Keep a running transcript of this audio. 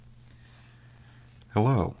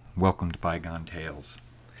Hello, welcome to Bygone Tales.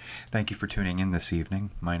 Thank you for tuning in this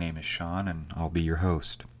evening. My name is Sean, and I'll be your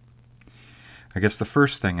host. I guess the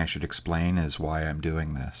first thing I should explain is why I'm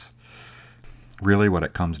doing this. Really, what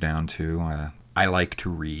it comes down to, I like to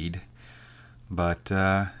read, but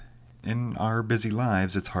in our busy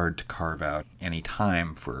lives, it's hard to carve out any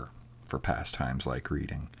time for pastimes like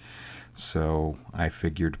reading. So I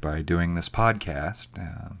figured by doing this podcast,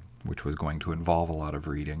 which was going to involve a lot of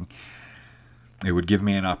reading, it would give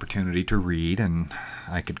me an opportunity to read, and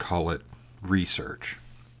I could call it research.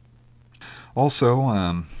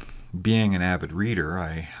 Also, being an avid reader,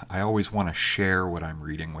 I always want to share what I'm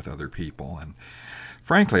reading with other people, and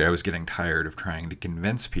frankly, I was getting tired of trying to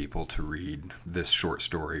convince people to read this short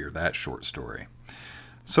story or that short story.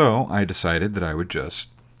 So I decided that I would just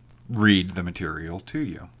read the material to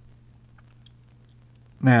you.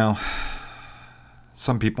 Now,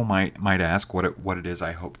 some people might ask what it is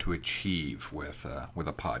I hope to achieve with a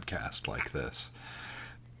podcast like this.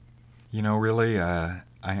 You know, really,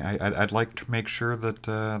 I'd like to make sure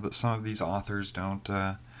that some of these authors don't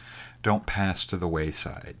pass to the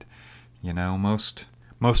wayside. You know,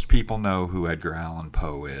 most people know who Edgar Allan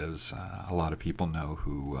Poe is. A lot of people know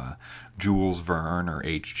who Jules Verne or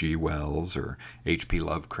H.G. Wells or H.P.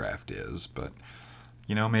 Lovecraft is, but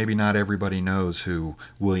you know, maybe not everybody knows who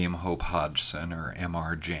William Hope Hodgson or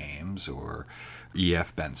M.R. James or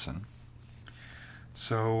E.F. Benson.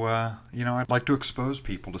 So, I'd like to expose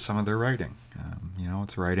people to some of their writing.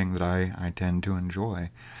 It's writing that I tend to enjoy.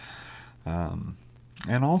 And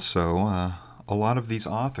also, a lot of these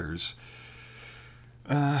authors,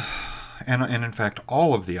 and in fact,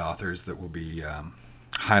 all of the authors that will be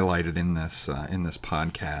highlighted in this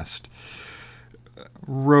podcast,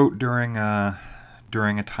 wrote during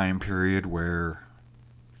a time period where,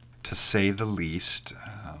 to say the least,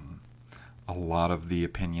 a lot of the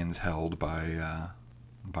opinions held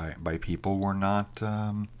by people were not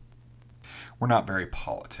very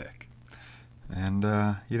politic, and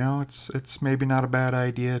it's maybe not a bad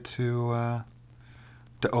idea to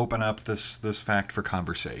open up this fact for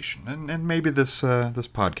conversation, and maybe this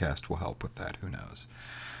podcast will help with that. Who knows?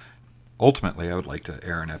 Ultimately, I would like to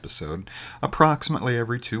air an episode approximately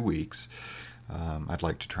every 2 weeks. I'd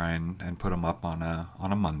like to try and put them up on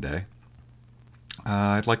a Monday.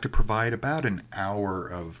 I'd like to provide about an hour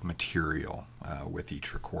of material with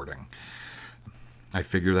each recording. I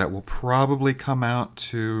figure that will probably come out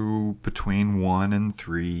to between 1 and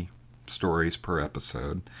 3 stories per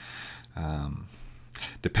episode.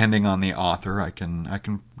 Depending on the author, I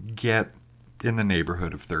can get in the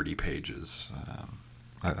neighborhood of 30 pages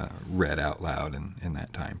read out loud in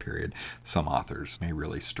that time period. Some authors may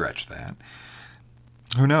really stretch that.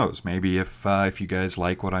 Who knows? Maybe if you guys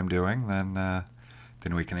like what I'm doing, then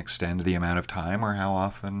we can extend the amount of time or how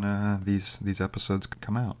often these episodes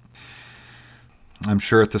come out. I'm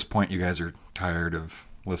sure at this point you guys are tired of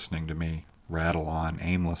listening to me rattle on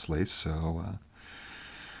aimlessly, so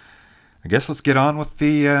I guess let's get on with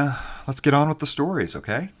the stories,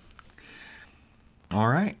 okay? All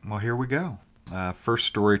right. Well, here we go. First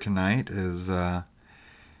story tonight is by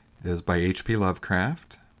H.P.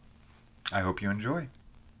 Lovecraft. I hope you enjoy.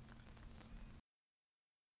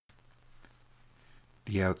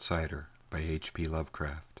 The Outsider by H.P.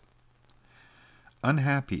 Lovecraft.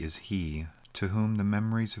 Unhappy is he to whom the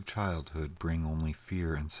memories of childhood bring only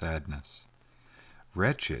fear and sadness.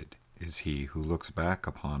 Wretched is he who looks back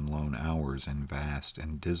upon lone hours in vast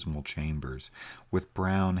and dismal chambers with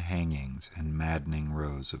brown hangings and maddening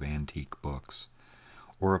rows of antique books,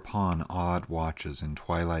 or upon odd watches in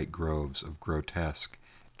twilight groves of grotesque,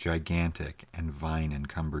 gigantic, and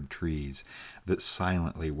vine-encumbered trees that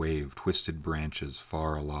silently wave twisted branches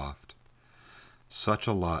far aloft. Such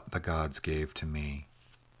a lot the gods gave to me,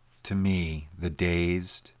 the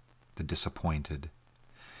dazed, the disappointed,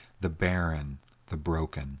 the barren, the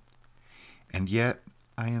broken, and yet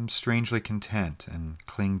I am strangely content and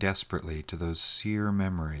cling desperately to those sere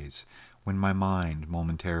memories when my mind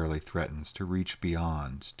momentarily threatens to reach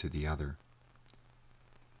beyond to the other.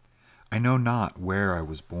 I know not where I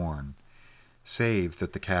was born, save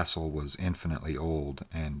that the castle was infinitely old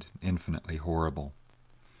and infinitely horrible,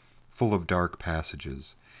 full of dark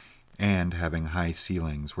passages, and having high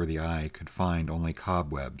ceilings where the eye could find only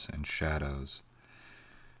cobwebs and shadows.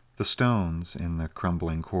 The stones in the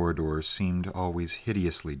crumbling corridors seemed always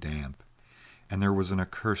hideously damp, and there was an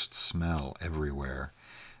accursed smell everywhere,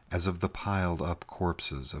 as of the piled-up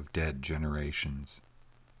corpses of dead generations.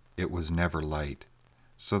 It was never light,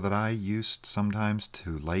 so that I used sometimes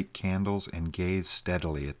to light candles and gaze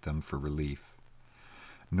steadily at them for relief.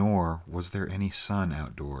 Nor was there any sun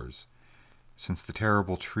outdoors, since the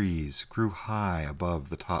terrible trees grew high above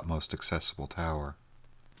the topmost accessible tower.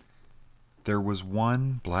 There was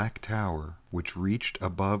one black tower which reached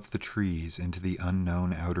above the trees into the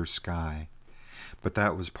unknown outer sky, but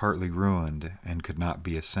that was partly ruined and could not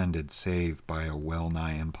be ascended save by a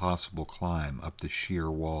well-nigh impossible climb up the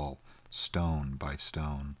sheer wall, stone by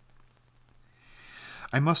stone.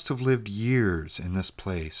 I must have lived years in this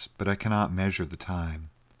place, but I cannot measure the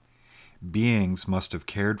time. Beings must have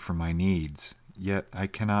cared for my needs, yet I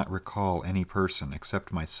cannot recall any person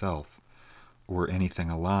except myself, or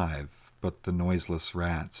anything alive but the noiseless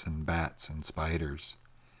rats and bats and spiders.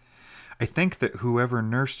 I think that whoever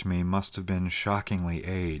nursed me must have been shockingly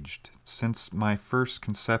aged, since my first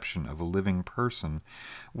conception of a living person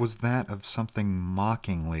was that of something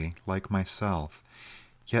mockingly like myself,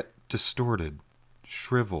 yet distorted,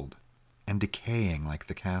 shriveled, and decaying like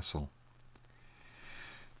the castle.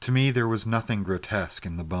 To me there was nothing grotesque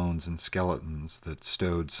in the bones and skeletons that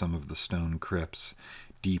stowed some of the stone crypts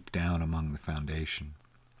deep down among the foundation.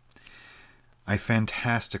 I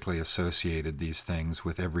fantastically associated these things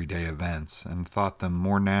with everyday events and thought them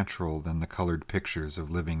more natural than the colored pictures of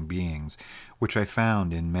living beings which I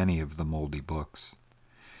found in many of the moldy books.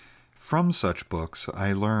 From such books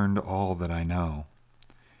I learned all that I know.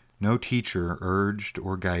 No teacher urged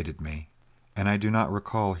or guided me, and I do not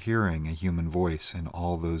recall hearing a human voice in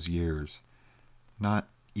all those years, not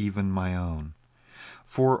even my own.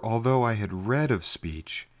 For although I had read of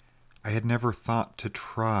speech, I had never thought to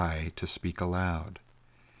try to speak aloud.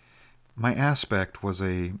 My aspect was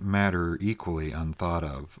a matter equally unthought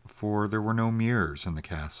of, for there were no mirrors in the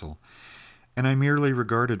castle, and I merely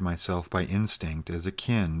regarded myself by instinct as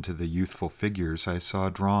akin to the youthful figures I saw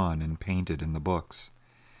drawn and painted in the books.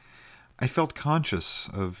 I felt conscious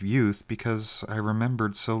of youth because I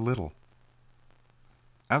remembered so little.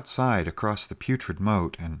 Outside, across the putrid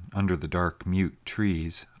moat and under the dark mute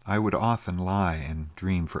trees, I would often lie and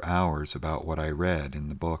dream for hours about what I read in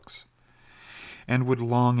the books, and would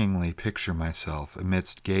longingly picture myself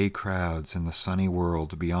amidst gay crowds in the sunny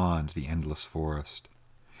world beyond the endless forest.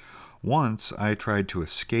 Once I tried to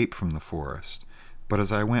escape from the forest, but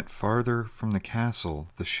as I went farther from the castle,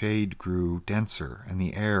 the shade grew denser and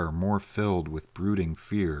the air more filled with brooding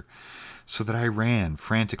fear, so that I ran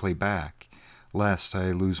frantically back, lest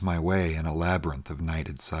I lose my way in a labyrinth of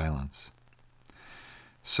nighted silence.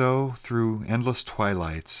 So, through endless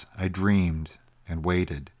twilights, I dreamed and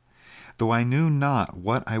waited, though I knew not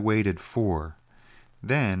what I waited for.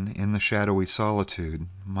 Then, in the shadowy solitude,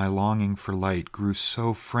 my longing for light grew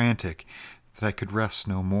so frantic that I could rest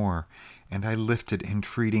no more, and I lifted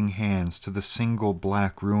entreating hands to the single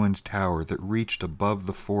black ruined tower that reached above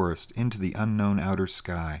the forest into the unknown outer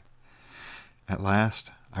sky. At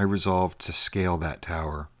last, I resolved to scale that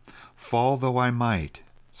tower, fall though I might,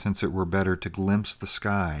 since it were better to glimpse the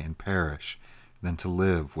sky and perish than to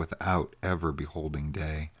live without ever beholding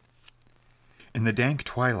day. In the dank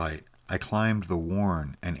twilight, I climbed the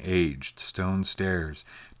worn and aged stone stairs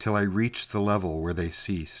till I reached the level where they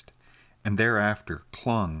ceased, and thereafter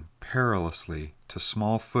clung perilously to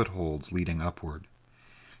small footholds leading upward.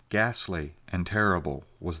 Ghastly and terrible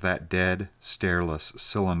was that dead, stairless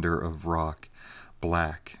cylinder of rock,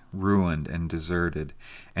 black, ruined and deserted,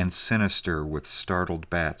 and sinister with startled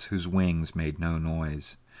bats whose wings made no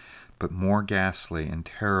noise. But more ghastly and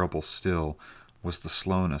terrible still was the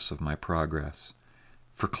slowness of my progress.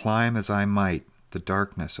 For climb as I might, the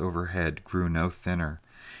darkness overhead grew no thinner,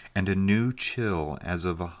 and a new chill as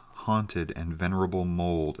of a haunted and venerable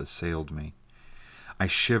mold assailed me. I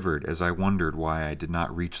shivered as I wondered why I did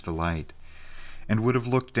not reach the light, and would have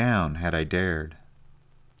looked down had I dared.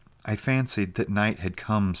 I fancied that night had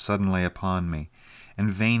come suddenly upon me,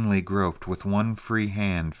 and vainly groped with one free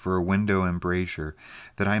hand for a window embrasure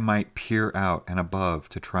that I might peer out and above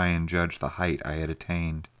to try and judge the height I had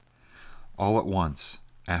attained. All at once,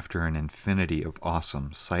 after an infinity of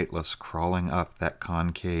awesome, sightless crawling up that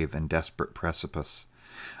concave and desperate precipice,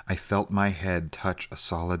 I felt my head touch a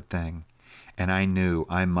solid thing, and I knew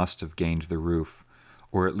I must have gained the roof,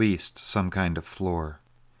 or at least some kind of floor.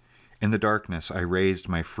 In the darkness I raised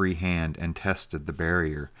my free hand and tested the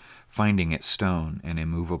barrier, finding it stone and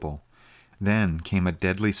immovable. Then came a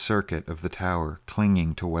deadly circuit of the tower,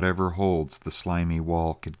 clinging to whatever holds the slimy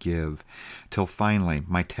wall could give, till finally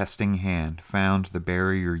my testing hand found the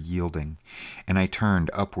barrier yielding, and I turned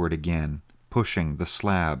upward again, pushing the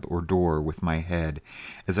slab or door with my head,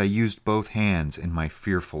 as I used both hands in my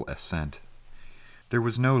fearful ascent. There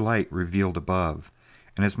was no light revealed above,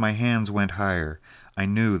 and as my hands went higher, I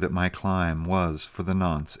knew that my climb was for the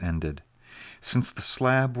nonce ended, Since the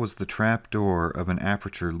slab was the trap door of an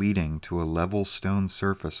aperture leading to a level stone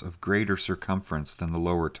surface of greater circumference than the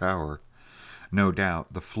lower tower, no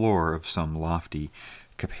doubt the floor of some lofty,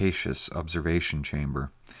 capacious observation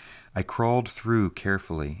chamber, I crawled through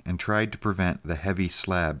carefully and tried to prevent the heavy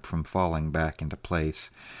slab from falling back into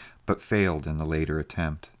place, but failed in the later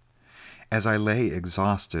attempt. As I lay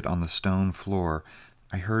exhausted on the stone floor,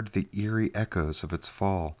 I heard the eerie echoes of its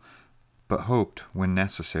fall, but hoped, when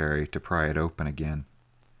necessary, to pry it open again.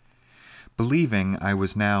 Believing I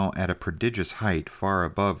was now at a prodigious height far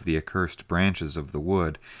above the accursed branches of the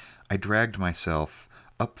wood, I dragged myself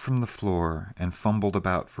up from the floor and fumbled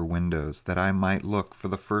about for windows, that I might look for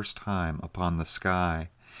the first time upon the sky,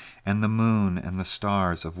 and the moon and the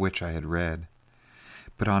stars of which I had read.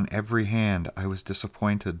 But on every hand I was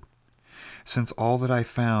disappointed, since all that I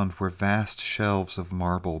found were vast shelves of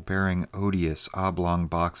marble bearing odious oblong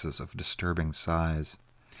boxes of disturbing size.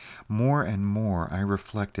 More and more I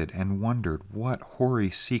reflected and wondered what hoary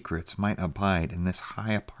secrets might abide in this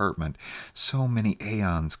high apartment so many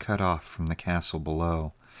aeons cut off from the castle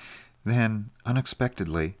below. Then,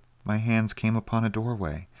 unexpectedly, my hands came upon a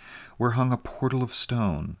doorway, where hung a portal of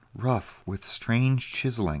stone, rough with strange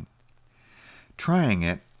chiseling. Trying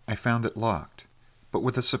it, I found it locked, but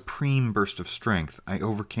with a supreme burst of strength I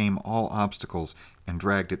overcame all obstacles and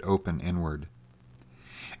dragged it open inward.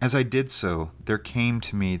 As I did so, there came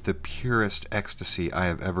to me the purest ecstasy I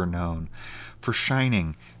have ever known, for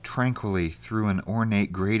shining tranquilly through an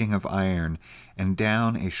ornate grating of iron and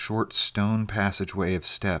down a short stone passageway of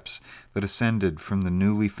steps that ascended from the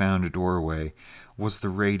newly found doorway was the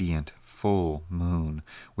radiant, full moon,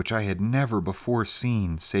 which I had never before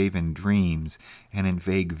seen save in dreams and in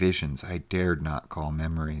vague visions I dared not call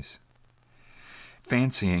memories.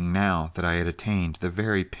 Fancying now that I had attained the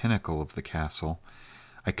very pinnacle of the castle,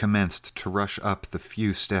 I commenced to rush up the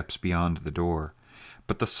few steps beyond the door,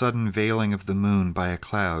 but the sudden veiling of the moon by a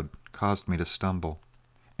cloud caused me to stumble,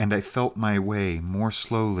 and I felt my way more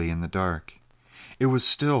slowly in the dark. It was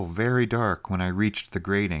still very dark when I reached the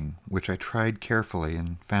grating, which I tried carefully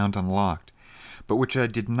and found unlocked, but which I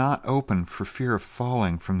did not open for fear of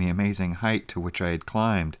falling from the amazing height to which I had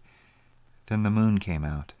climbed. Then the moon came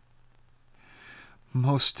out.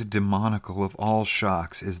 Most demoniacal of all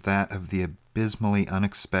shocks is that of the abysmally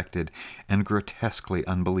unexpected and grotesquely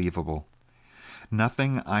unbelievable.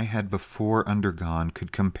 Nothing I had before undergone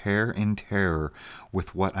could compare in terror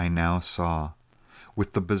with what I now saw,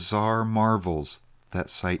 with the bizarre marvels that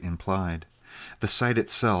sight implied. The sight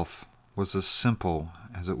itself was as simple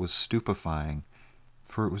as it was stupefying,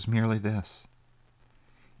 for it was merely this.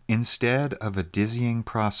 Instead of a dizzying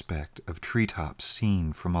prospect of treetops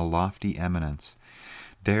seen from a lofty eminence,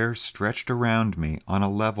 there stretched around me on a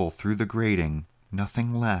level through the grating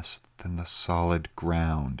nothing less than the solid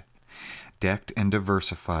ground, decked and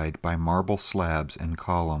diversified by marble slabs and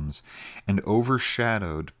columns, and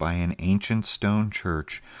overshadowed by an ancient stone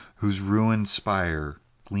church whose ruined spire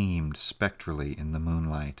gleamed spectrally in the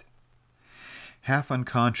moonlight. Half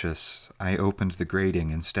unconscious, I opened the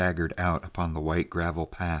grating and staggered out upon the white gravel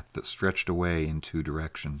path that stretched away in two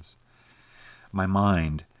directions. My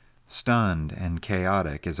mind, stunned and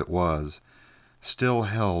chaotic as it was, still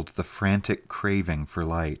held the frantic craving for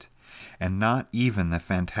light, and not even the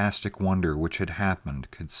fantastic wonder which had happened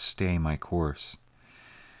could stay my course.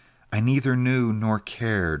 I neither knew nor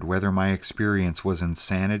cared whether my experience was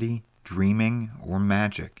insanity, dreaming, or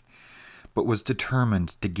magic, but was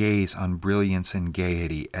determined to gaze on brilliance and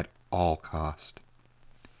gaiety at all cost.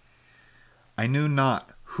 I knew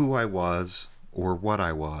not who I was, or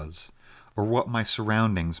what my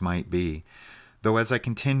surroundings might be, though as I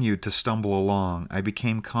continued to stumble along, I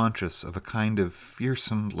became conscious of a kind of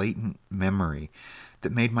fearsome latent memory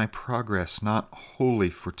that made my progress not wholly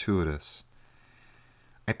fortuitous.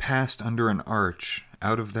 I passed under an arch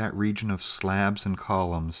out of that region of slabs and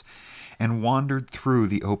columns, and wandered through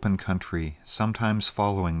the open country, sometimes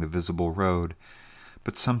following the visible road,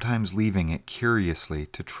 but sometimes leaving it curiously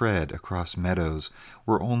to tread across meadows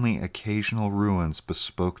where only occasional ruins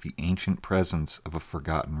bespoke the ancient presence of a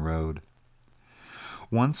forgotten road.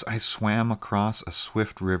 Once I swam across a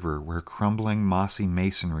swift river where crumbling mossy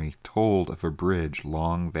masonry told of a bridge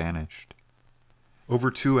long vanished.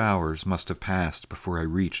 Over 2 hours must have passed before I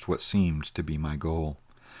reached what seemed to be my goal,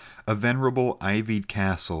 a venerable ivied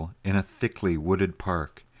castle in a thickly wooded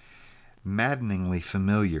park, maddeningly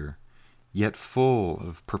familiar, yet full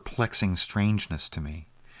of perplexing strangeness to me.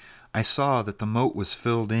 I saw that the moat was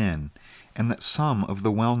filled in, and that some of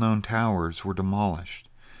the well-known towers were demolished,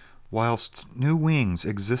 whilst new wings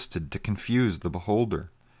existed to confuse the beholder.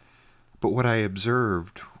 But what I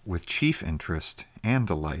observed with chief interest and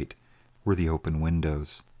delight were the open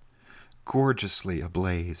windows, gorgeously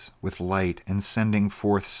ablaze with light and sending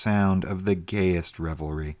forth sound of the gayest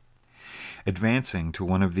revelry. Advancing to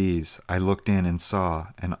one of these, I looked in and saw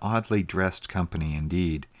an oddly dressed company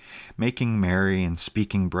indeed, making merry and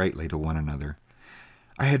speaking brightly to one another.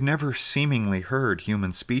 I had never seemingly heard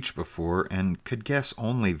human speech before, and could guess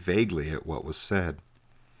only vaguely at what was said.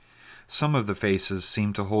 Some of the faces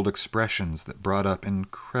seemed to hold expressions that brought up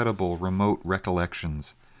incredible remote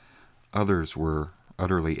recollections. Others were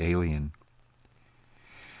utterly alien.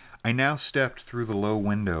 I now stepped through the low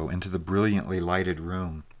window into the brilliantly lighted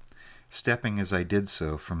room, stepping as I did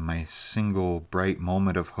so from my single bright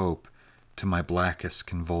moment of hope to my blackest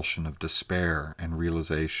convulsion of despair and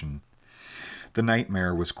realization. The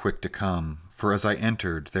nightmare was quick to come, for as I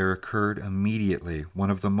entered, there occurred immediately one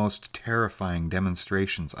of the most terrifying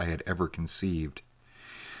demonstrations I had ever conceived.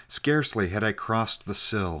 Scarcely had I crossed the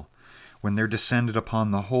sill, when there descended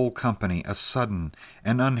upon the whole company a sudden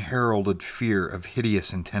and unheralded fear of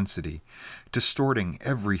hideous intensity, distorting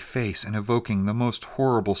every face and evoking the most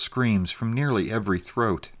horrible screams from nearly every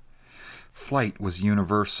throat. Flight was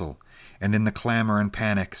universal, and in the clamor and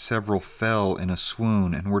panic several fell in a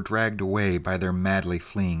swoon and were dragged away by their madly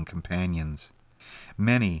fleeing companions.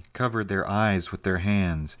 Many covered their eyes with their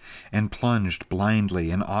hands and plunged blindly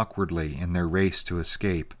and awkwardly in their race to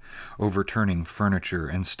escape, overturning furniture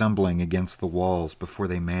and stumbling against the walls before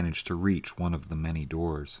they managed to reach one of the many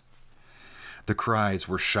doors. The cries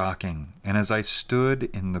were shocking, and as I stood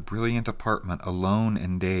in the brilliant apartment alone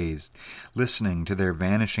and dazed, listening to their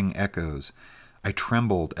vanishing echoes, I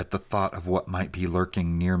trembled at the thought of what might be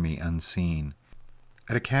lurking near me unseen.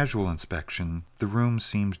 At a casual inspection, the room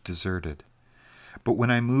seemed deserted. But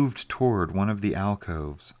when I moved toward one of the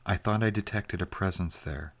alcoves, I thought I detected a presence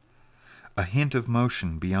there. A hint of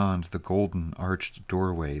motion beyond the golden arched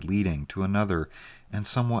doorway leading to another and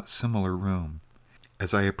somewhat similar room.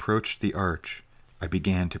 As I approached the arch, I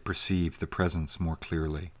began to perceive the presence more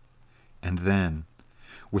clearly. And then,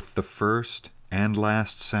 with the first and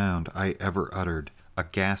last sound I ever uttered, a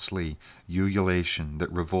ghastly ululation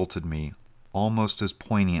that revolted me almost as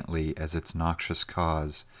poignantly as its noxious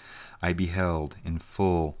cause, I beheld in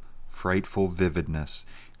full, frightful vividness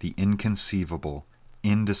the inconceivable,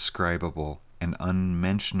 indescribable, and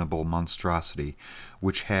unmentionable monstrosity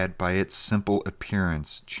which had by its simple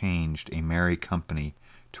appearance changed a merry company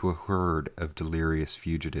to a herd of delirious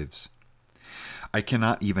fugitives. I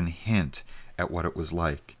cannot even hint at what it was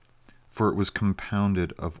like, for it was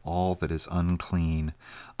compounded of all that is unclean,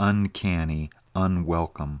 uncanny,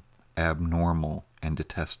 unwelcome, abnormal, and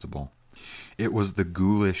detestable. It was the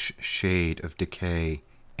ghoulish shade of decay,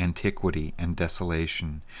 antiquity, and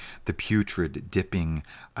desolation, the putrid, dipping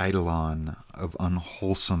eidolon of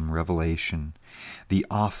unwholesome revelation, the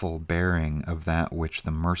awful bearing of that which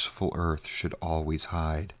the merciful earth should always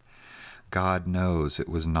hide. God knows it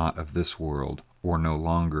was not of this world, or no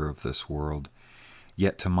longer of this world.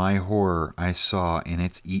 Yet to my horror I saw in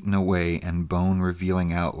its eaten-away and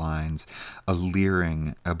bone-revealing outlines a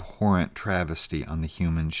leering, abhorrent travesty on the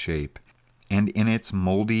human shape, and in its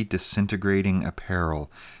moldy, disintegrating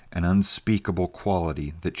apparel an unspeakable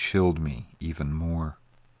quality that chilled me even more.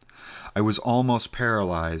 I was almost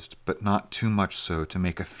paralyzed, but not too much so to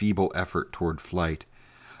make a feeble effort toward flight,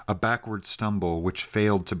 a backward stumble which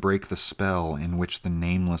failed to break the spell in which the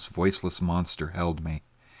nameless, voiceless monster held me.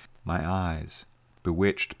 My eyes,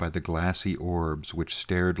 bewitched by the glassy orbs which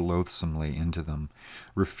stared loathsomely into them,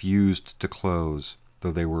 refused to close,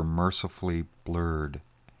 though they were mercifully blurred,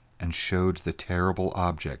 and showed the terrible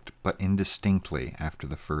object but indistinctly after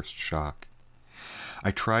the first shock.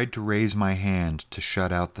 I tried to raise my hand to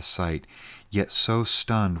shut out the sight, yet so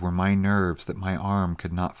stunned were my nerves that my arm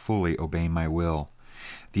could not fully obey my will.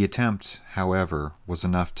 The attempt, however, was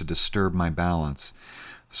enough to disturb my balance,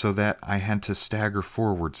 so that I had to stagger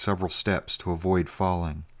forward several steps to avoid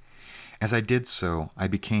falling. As I did so, I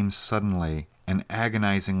became suddenly and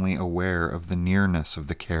agonizingly aware of the nearness of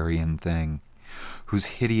the carrion thing, whose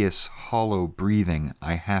hideous, hollow breathing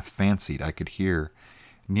I half fancied I could hear.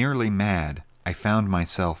 Nearly mad, I found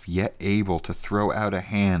myself yet able to throw out a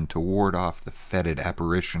hand to ward off the fetid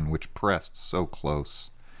apparition which pressed so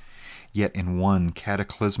close. Yet in one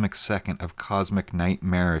cataclysmic second of cosmic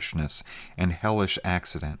nightmarishness and hellish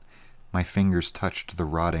accident, my fingers touched the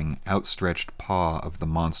rotting, outstretched paw of the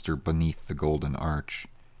monster beneath the golden arch.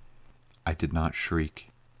 I did not shriek,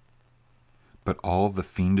 but all the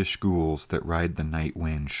fiendish ghouls that ride the night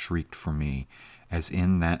wind shrieked for me, as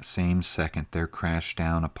in that same second there crashed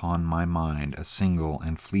down upon my mind a single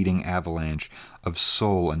and fleeting avalanche of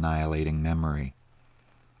soul-annihilating memory.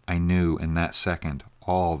 I knew in that second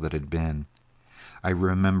all that had been. I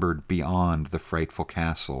remembered beyond the frightful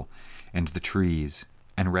castle and the trees,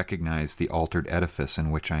 and recognized the altered edifice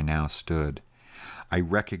in which I now stood. I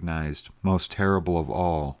recognized, most terrible of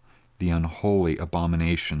all, the unholy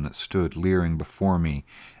abomination that stood leering before me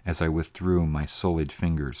as I withdrew my sullied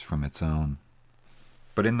fingers from its own.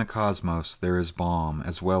 But in the cosmos there is balm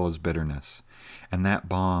as well as bitterness, and that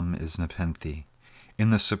balm is Nepenthe. In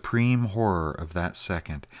the supreme horror of that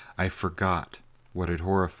second, I forgot what had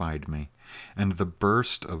horrified me, and the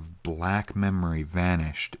burst of black memory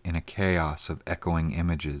vanished in a chaos of echoing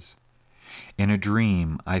images. In a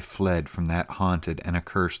dream I fled from that haunted and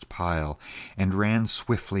accursed pile, and ran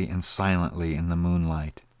swiftly and silently in the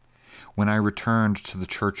moonlight. When I returned to the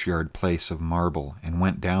churchyard place of marble and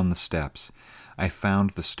went down the steps, I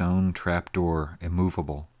found the stone trap-door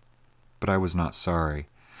immovable. But I was not sorry,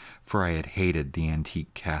 for I had hated the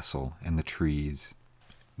antique castle and the trees.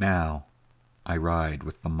 Now I ride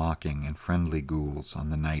with the mocking and friendly ghouls on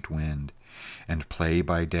the night wind, and play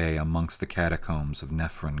by day amongst the catacombs of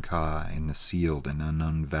Nephron Ka in the sealed and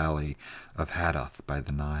unknown valley of Hadath by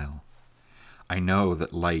the Nile. I know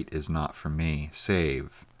that light is not for me,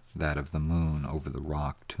 save that of the moon over the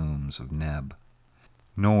rock tombs of Neb,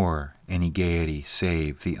 nor any gaiety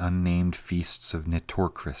save the unnamed feasts of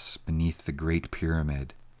Nitorchris beneath the great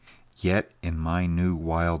pyramid. Yet in my new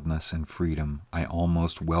wildness and freedom I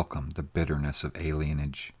almost welcome the bitterness of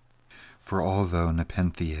alienage. For although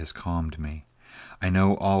Nepenthe has calmed me, I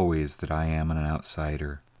know always that I am an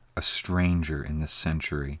outsider, a stranger in this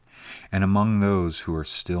century, and among those who are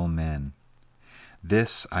still men.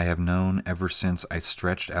 This I have known ever since I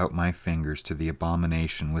stretched out my fingers to the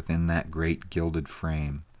abomination within that great gilded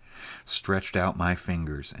frame, stretched out my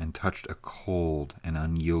fingers and touched a cold and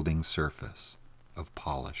unyielding surface of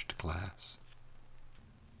polished glass.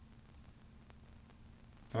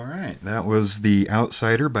 All right, that was The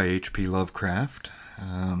Outsider by H.P. Lovecraft.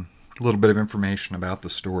 A little bit of information about the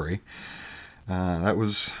story. That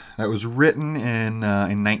was written in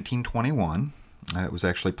 1921. It was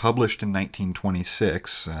actually published in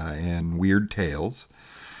 1926 in Weird Tales.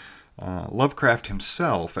 Lovecraft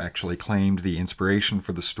himself actually claimed the inspiration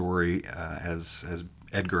for the story as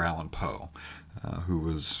Edgar Allan Poe, who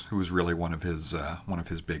was really one of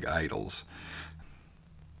his big idols.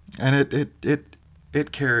 And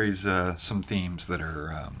it carries some themes that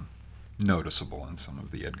are noticeable in some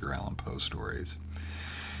of the Edgar Allan Poe stories.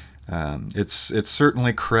 It's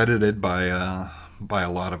certainly credited by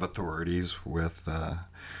a lot of authorities with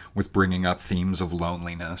bringing up themes of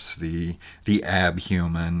loneliness, the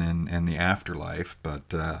abhuman, and the afterlife.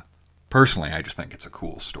 But personally, I just think it's a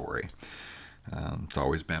cool story. It's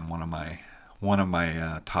always been one of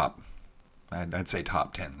my top, I'd say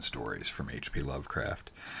top 10 stories from H.P.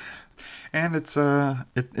 Lovecraft. And it's a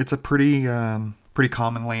pretty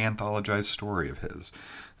commonly anthologized story of his.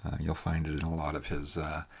 You'll find it in a lot of his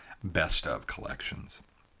best of collections.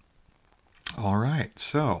 All right,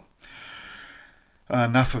 so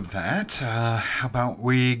enough of that. How about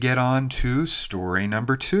we get on to story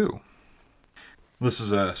number 2? This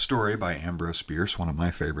is a story by Ambrose Bierce, one of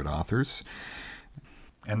my favorite authors.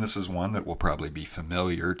 And this is one that will probably be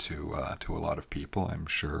familiar to a lot of people. I'm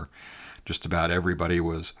sure just about everybody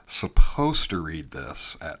was supposed to read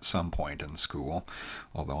this at some point in school,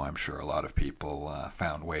 although I'm sure a lot of people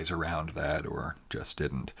found ways around that or just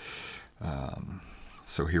didn't.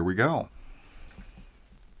 So here we go.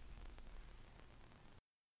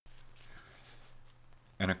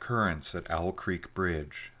 An Occurrence at Owl Creek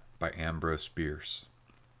Bridge by Ambrose Bierce.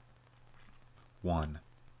 1.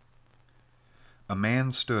 A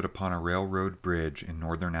man stood upon a railroad bridge in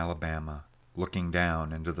northern Alabama, looking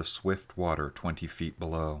down into the swift water 20 feet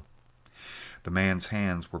below. The man's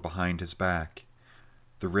hands were behind his back,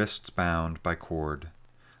 the wrists bound by cord.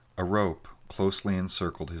 A rope closely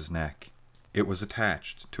encircled his neck. It was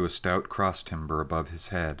attached to a stout cross timber above his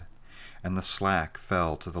head, and the slack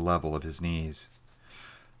fell to the level of his knees.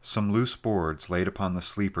 Some loose boards laid upon the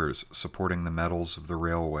sleepers supporting the metals of the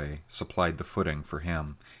railway supplied the footing for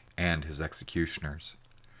him and his executioners.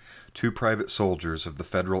 2 private soldiers of the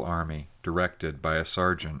Federal Army, directed by a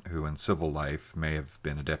sergeant who in civil life may have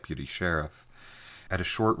been a deputy sheriff. At a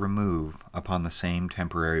short remove, upon the same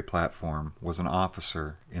temporary platform, was an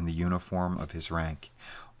officer in the uniform of his rank,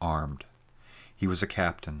 armed. He was a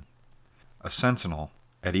captain. A sentinel,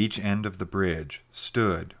 at each end of the bridge,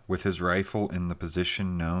 stood with his rifle in the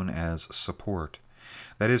position known as support,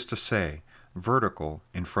 that is to say, vertical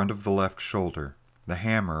in front of the left shoulder, the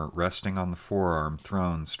hammer resting on the forearm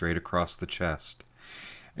thrown straight across the chest,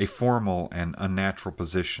 a formal and unnatural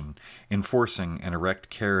position, enforcing an erect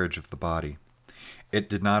carriage of the body. It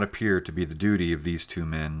did not appear to be the duty of these two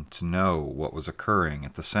men to know what was occurring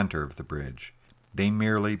at the center of the bridge. They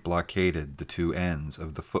merely blockaded the two ends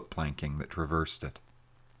of the foot-planking that traversed it.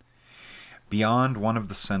 Beyond one of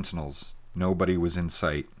the sentinels, nobody was in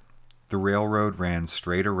sight. The railroad ran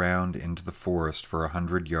straight around into the forest for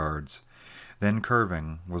 100 yards, then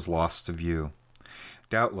curving was lost to view.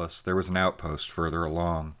 Doubtless there was an outpost further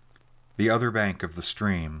along. The other bank of the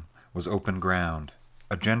stream was open ground,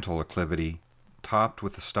 a gentle acclivity, topped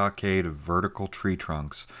with a stockade of vertical tree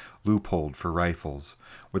trunks loopholed for rifles,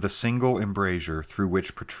 with a single embrasure through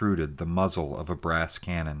which protruded the muzzle of a brass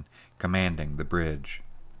cannon commanding the bridge.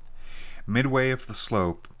 Midway of the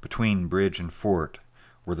slope, between bridge and fort,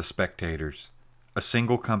 were the spectators, a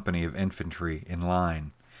single company of infantry in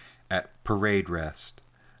line, at parade rest,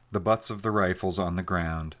 the butts of the rifles on the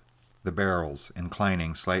ground, the barrels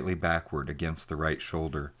inclining slightly backward against the right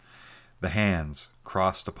shoulder, the hands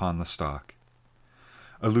crossed upon the stock.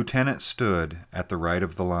 A lieutenant stood at the right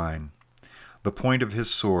of the line, the point of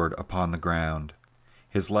his sword upon the ground,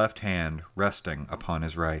 his left hand resting upon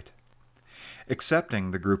his right.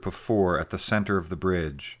 Excepting the group of 4 at the center of the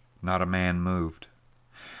bridge, not a man moved.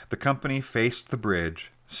 The company faced the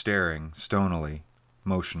bridge, staring stonily,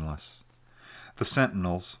 motionless. The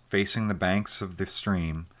sentinels, facing the banks of the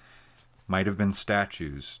stream, might have been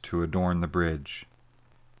statues to adorn the bridge.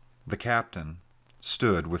 The captain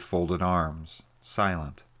stood with folded arms,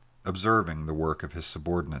 silent, observing the work of his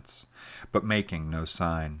subordinates, but making no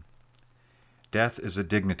sign. Death is a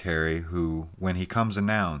dignitary who, when he comes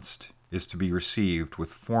announced, is to be received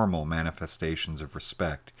with formal manifestations of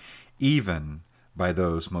respect, even by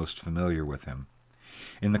those most familiar with him.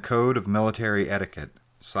 In the code of military etiquette,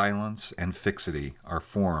 silence and fixity are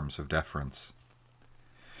forms of deference.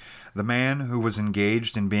 The man who was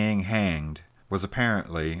engaged in being hanged was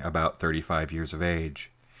apparently about 35 years of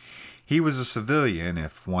age. He was a civilian,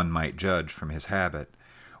 if one might judge from his habit,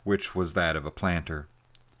 which was that of a planter.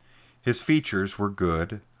 His features were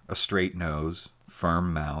good, a straight nose,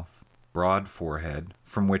 firm mouth, broad forehead,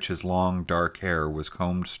 from which his long dark hair was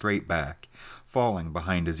combed straight back, falling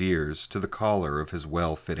behind his ears to the collar of his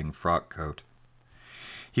well-fitting frock coat.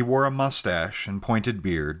 He wore a mustache and pointed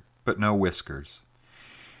beard, but no whiskers.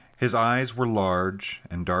 His eyes were large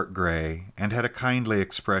and dark gray, and had a kindly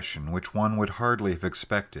expression which one would hardly have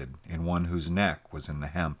expected in one whose neck was in the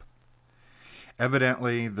hemp.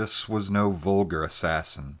 Evidently, this was no vulgar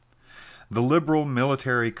assassin. The liberal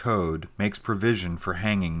military code makes provision for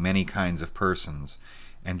hanging many kinds of persons,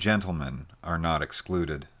 and gentlemen are not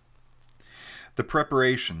excluded. The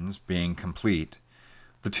preparations being complete,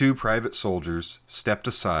 the 2 private soldiers stepped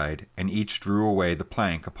aside and each drew away the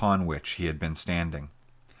plank upon which he had been standing.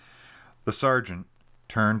 The sergeant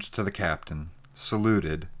turned to the captain,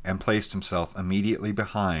 saluted, and placed himself immediately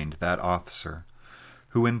behind that officer,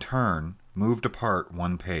 who in turn moved apart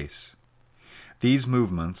 1 pace. These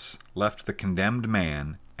movements left the condemned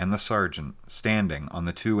man and the sergeant standing on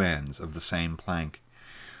the 2 ends of the same plank,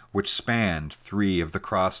 which spanned 3 of the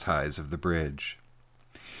cross-ties of the bridge.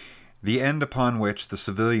 The end upon which the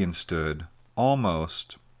civilian stood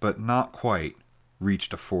almost, but not quite,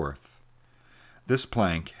 reached a 4th. This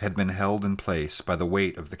plank had been held in place by the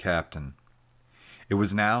weight of the captain. It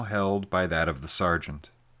was now held by that of the sergeant.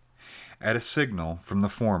 At a signal from the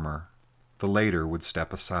former, the later would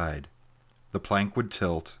step aside. The plank would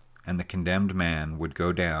tilt, and the condemned man would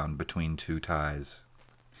go down between 2 ties.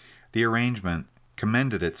 The arrangement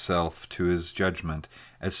commended itself to his judgment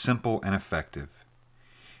as simple and effective.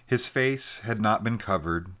 His face had not been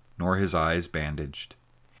covered, nor his eyes bandaged.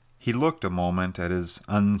 He looked a moment at his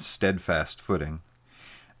unsteadfast footing,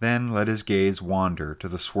 then let his gaze wander to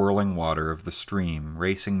the swirling water of the stream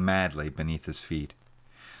racing madly beneath his feet.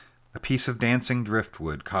 A piece of dancing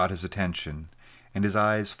driftwood caught his attention, and his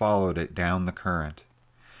eyes followed it down the current.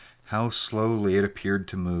 How slowly it appeared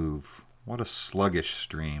to move! What a sluggish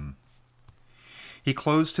stream! He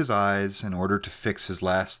closed his eyes in order to fix his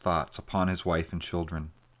last thoughts upon his wife and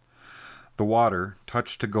children. The water,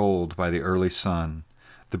 touched to gold by the early sun,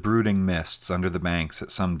 the brooding mists under the banks at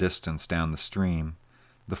some distance down the stream,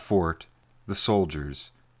 the fort, the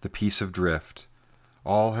soldiers, the piece of drift,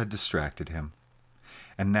 all had distracted him.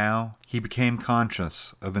 And now he became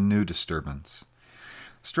conscious of a new disturbance.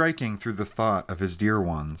 Striking through the thought of his dear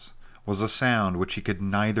ones was a sound which he could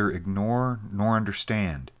neither ignore nor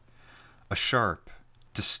understand, a sharp,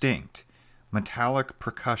 distinct, metallic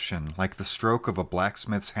percussion like the stroke of a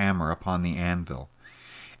blacksmith's hammer upon the anvil.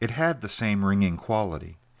 It had the same ringing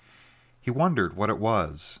quality. He wondered what it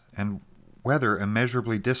was, and whether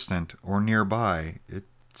immeasurably distant or nearby, it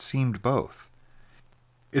seemed both.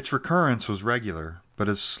 Its recurrence was regular, but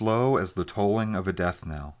as slow as the tolling of a death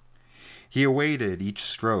knell. He awaited each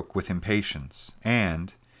stroke with impatience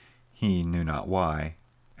and, he knew not why,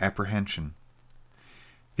 apprehension.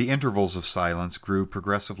 The intervals of silence grew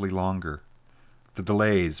progressively longer. The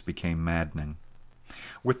delays became maddening.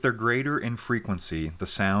 With their greater infrequency, the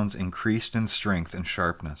sounds increased in strength and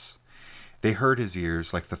sharpness. They hurt his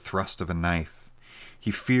ears like the thrust of a knife. He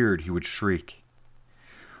feared he would shriek.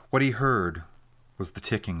 What he heard was the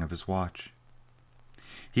ticking of his watch.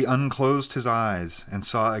 He unclosed his eyes and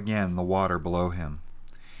saw again the water below him.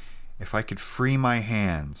 If I could free my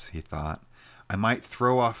hands, he thought, I might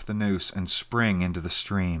throw off the noose and spring into the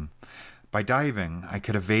stream. By diving, I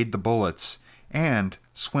could evade the bullets and,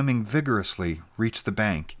 swimming vigorously, reach the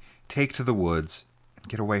bank, take to the woods, and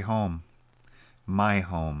get away home. My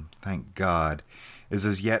home, thank God, is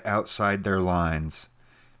as yet outside their lines.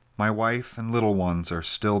 My wife and little ones are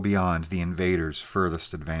still beyond the invaders'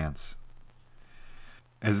 furthest advance.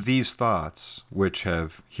 As these thoughts, which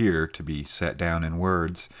have here to be set down in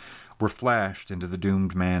words, were flashed into the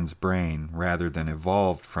doomed man's brain rather than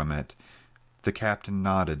evolved from it, the captain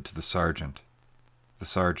nodded to the sergeant. The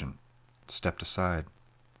sergeant stepped aside.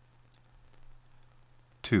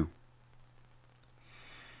 2.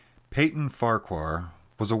 Peyton Farquhar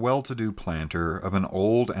was a well-to-do planter of an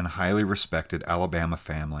old and highly respected Alabama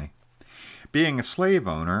family. Being a slave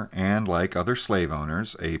owner, and like other slave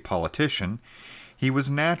owners, a politician, he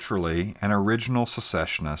was naturally an original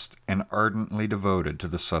secessionist and ardently devoted to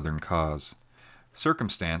the Southern cause.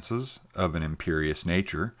 Circumstances of an imperious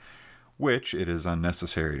nature, which it is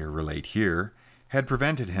unnecessary to relate here, had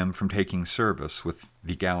prevented him from taking service with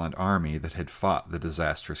the gallant army that had fought the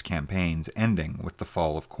disastrous campaigns ending with the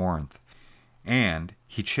fall of Corinth. And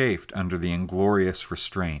he chafed under the inglorious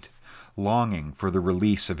restraint, longing for the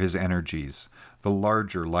release of his energies, the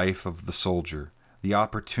larger life of the soldier, the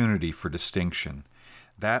opportunity for distinction.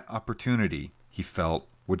 That opportunity, he felt,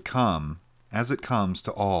 would come, as it comes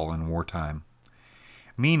to all in wartime.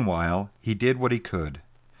 Meanwhile, he did what he could.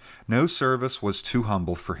 No service was too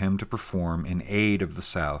humble for him to perform in aid of the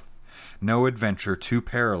South, no adventure too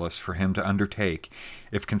perilous for him to undertake,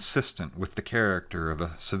 if consistent with the character of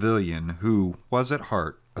a civilian who was at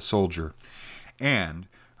heart a soldier, and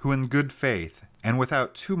who in good faith, and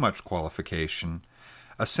without too much qualification,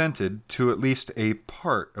 assented to at least a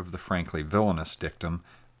part of the frankly villainous dictum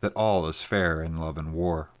that all is fair in love and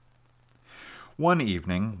war. One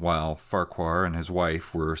evening, while Farquhar and his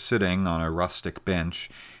wife were sitting on a rustic bench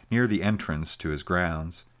near the entrance to his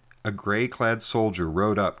grounds, a gray-clad soldier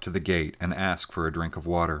rode up to the gate and asked for a drink of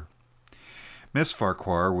water. Miss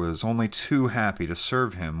Farquhar was only too happy to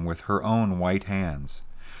serve him with her own white hands.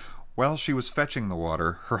 While she was fetching the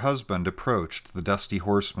water, her husband approached the dusty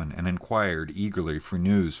horseman and inquired eagerly for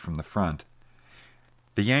news from the front.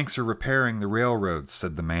 "The Yanks are repairing the railroads,"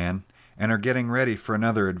 said the man, "and are getting ready for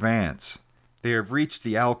another advance. They have reached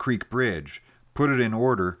the Owl Creek Bridge, put it in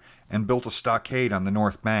order, and built a stockade on the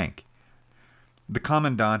north bank. The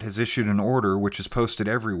commandant has issued an order which is posted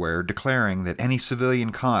everywhere, declaring that any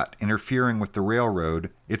civilian caught interfering with the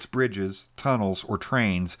railroad, its bridges, tunnels, or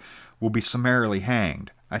trains will be summarily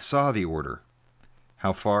hanged. I saw the order."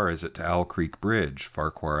 "How far is it to Owl Creek Bridge?"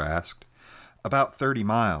 Farquhar asked. "About 30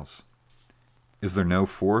 miles. "Is there no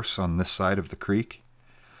force on this side of the creek?"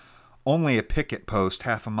 "Only a picket post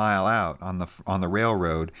half a mile out on the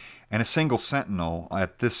railroad, and a single sentinel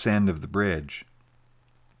at this end of the bridge."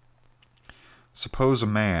 "Suppose a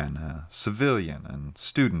man, a civilian and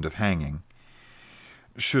student of hanging,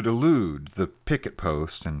 should elude the picket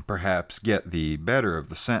post and perhaps get the better of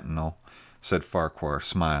the sentinel," said Farquhar,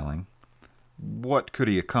 smiling. "What could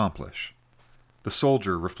he accomplish?" The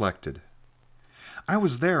soldier reflected. "I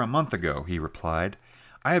was there a month ago," he replied.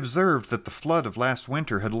 "I observed that the flood of last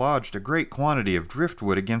winter had lodged a great quantity of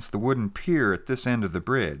driftwood against the wooden pier at this end of the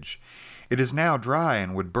bridge. It is now dry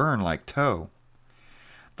and would burn like tow."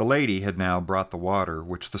 The lady had now brought the water,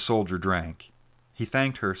 which the soldier drank. He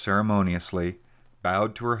thanked her ceremoniously,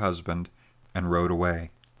 bowed to her husband, and rode away.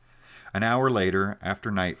 An hour later, after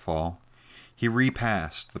nightfall, he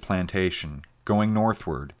repassed the plantation, going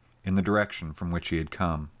northward in the direction from which he had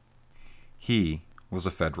come. He was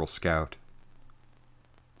a Federal scout.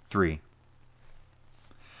 3.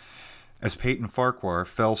 As Peyton Farquhar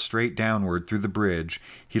fell straight downward through the bridge,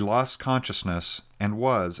 he lost consciousness and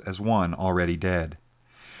was as one already dead.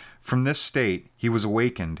 From this state he was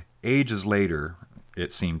awakened, ages later,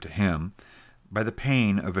 it seemed to him, by the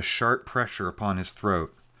pain of a sharp pressure upon his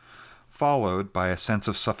throat, followed by a sense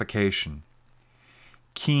of suffocation.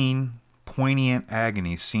 Keen, poignant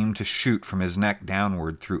agony seemed to shoot from his neck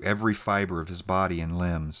downward through every fiber of his body and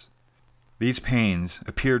limbs. These pains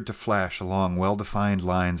appeared to flash along well-defined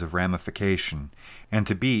lines of ramification, and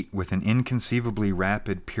to beat with an inconceivably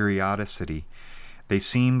rapid periodicity. They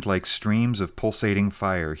seemed like streams of pulsating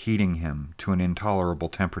fire heating him to an intolerable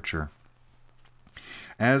temperature.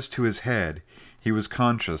 As to his head, he was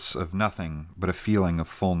conscious of nothing but a feeling of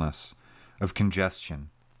fullness, of congestion.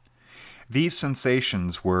 These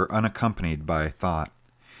sensations were unaccompanied by thought.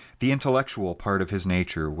 The intellectual part of his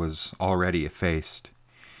nature was already effaced.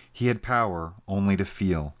 He had power only to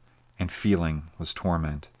feel, and feeling was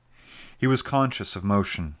torment. He was conscious of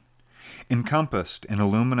motion. Encompassed in a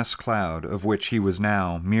luminous cloud of which he was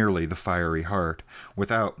now merely the fiery heart,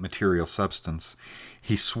 without material substance,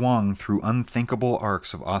 he swung through unthinkable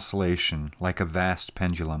arcs of oscillation like a vast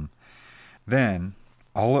pendulum. Then,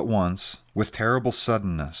 all at once, with terrible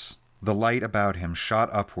suddenness, the light about him shot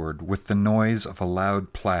upward with the noise of a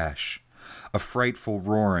loud plash. A frightful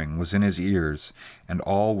roaring was in his ears, and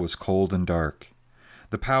all was cold and dark.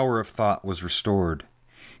 The power of thought was restored.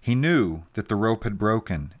 He knew that the rope had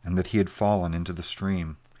broken and that he had fallen into the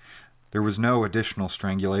stream. There was no additional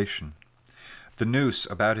strangulation. The noose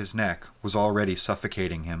about his neck was already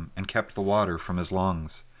suffocating him and kept the water from his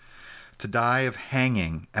lungs. To die of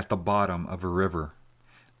hanging at the bottom of a river.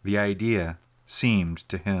 The idea seemed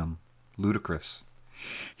to him ludicrous.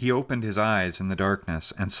 He opened his eyes in the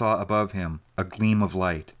darkness and saw above him a gleam of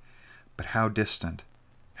light. But how distant,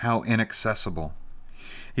 how inaccessible.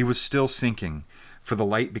 He was still sinking, for the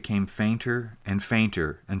light became fainter and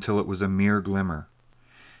fainter until it was a mere glimmer.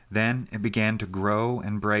 Then it began to grow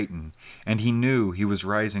and brighten, and he knew he was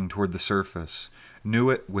rising toward the surface, knew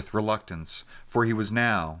it with reluctance, for he was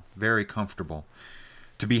now very comfortable.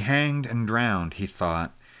 To be hanged and drowned, he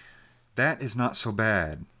thought, that is not so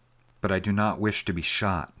bad, but I do not wish to be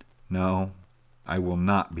shot. No, I will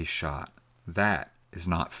not be shot. That is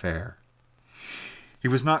not fair. He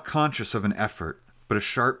was not conscious of an effort, but a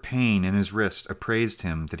sharp pain in his wrist appraised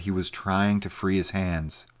him that he was trying to free his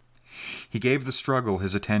hands. He gave the struggle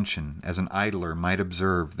his attention, as an idler might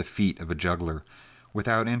observe the feat of a juggler,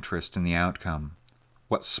 without interest in the outcome.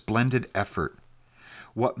 What splendid effort!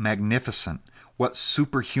 What magnificent, what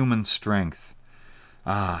superhuman strength!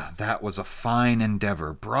 Ah, that was a fine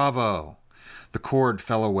endeavor! Bravo! The cord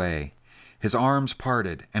fell away. His arms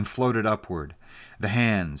parted and floated upward, the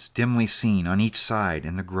hands dimly seen on each side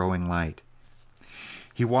in the growing light.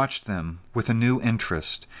 He watched them with a new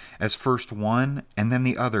interest, as first one and then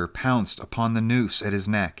the other pounced upon the noose at his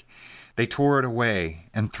neck. They tore it away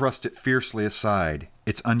and thrust it fiercely aside,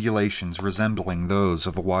 its undulations resembling those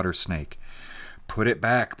of a water snake. Put it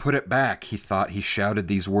back, he thought. He shouted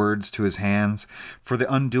these words to his hands, for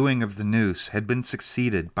the undoing of the noose had been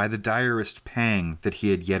succeeded by the direst pang that he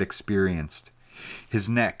had yet experienced. His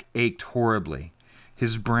neck ached horribly.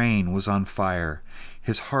 His brain was on fire.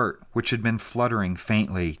 His heart, which had been fluttering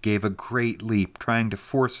faintly, gave a great leap, trying to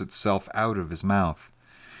force itself out of his mouth.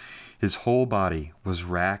 His whole body was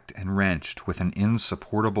racked and wrenched with an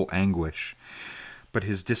insupportable anguish, but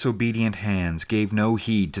his disobedient hands gave no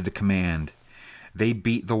heed to the command. They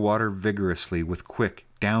beat the water vigorously with quick,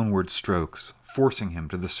 downward strokes, forcing him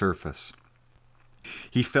to the surface.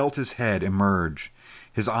 He felt his head emerge.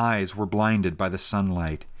 His eyes were blinded by the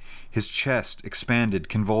sunlight. His chest expanded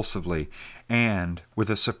convulsively, and, with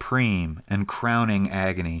a supreme and crowning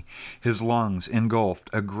agony, his lungs engulfed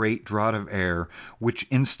a great draught of air, which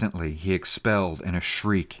instantly he expelled in a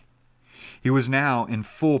shriek. He was now in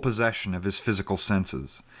full possession of his physical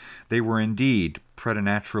senses. They were indeed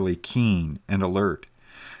preternaturally keen and alert.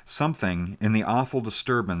 Something in the awful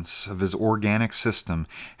disturbance of his organic system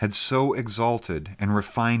had so exalted and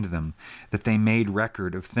refined them that they made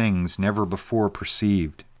record of things never before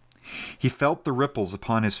perceived. He felt the ripples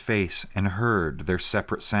upon his face and heard their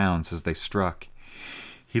separate sounds as they struck.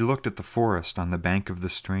 He looked at the forest on the bank of the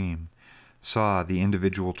stream, saw the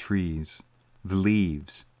individual trees, the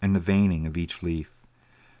leaves, and the veining of each leaf,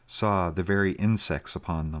 saw the very insects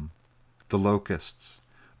upon them, the locusts,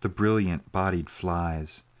 the brilliant-bodied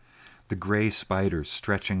flies, the gray spiders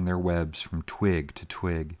stretching their webs from twig to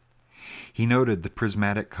twig. He noted the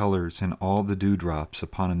prismatic colors in all the dewdrops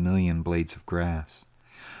upon a million blades of grass,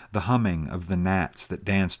 the humming of the gnats that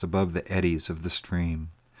danced above the eddies of the stream,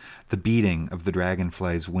 the beating of the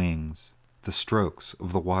dragonfly's wings, the strokes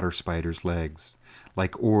of the water spider's legs,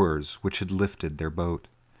 like oars which had lifted their boat.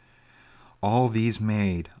 All these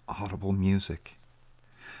made audible music.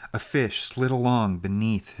 A fish slid along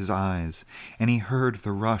beneath his eyes, and he heard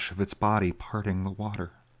the rush of its body parting the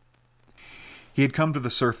water. He had come to the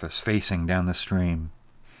surface, facing down the stream.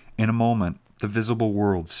 In a moment, the visible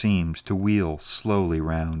world seemed to wheel slowly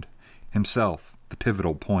round, himself the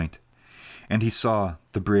pivotal point, and he saw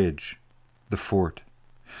the bridge, the fort,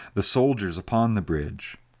 the soldiers upon the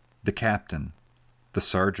bridge, the captain, the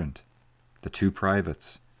sergeant, the two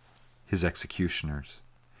privates, his executioners.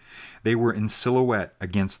 They were in silhouette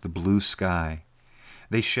against the blue sky.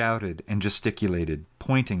 They shouted and gesticulated,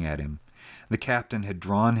 pointing at him. The captain had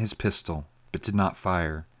drawn his pistol, but did not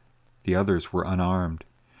fire. The others were unarmed.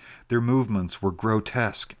 Their movements were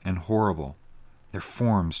grotesque and horrible, their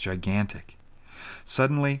forms gigantic.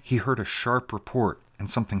 Suddenly he heard a sharp report, and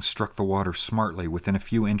something struck the water smartly within a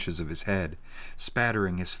few inches of his head,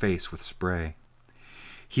 spattering his face with spray.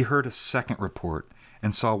 He heard a second report,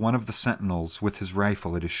 and saw one of the sentinels with his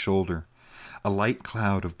rifle at his shoulder, a light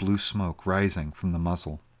cloud of blue smoke rising from the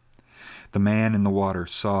muzzle. The man in the water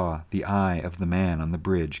saw the eye of the man on the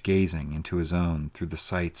bridge gazing into his own through the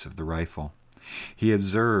sights of the rifle. He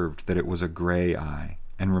observed that it was a gray eye,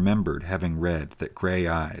 and remembered having read that gray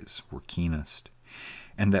eyes were keenest,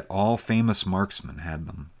 and that all famous marksmen had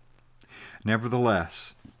them.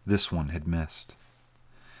 Nevertheless, this one had missed.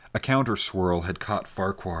 A counter-swirl had caught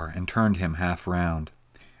Farquhar and turned him half round.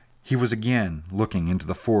 He was again looking into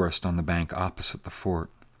the forest on the bank opposite the fort.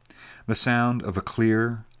 The sound of a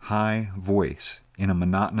clear, high voice in a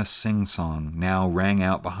monotonous sing-song now rang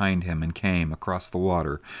out behind him and came across the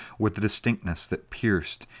water with a distinctness that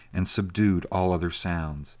pierced and subdued all other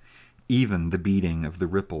sounds, even the beating of the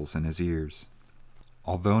ripples in his ears.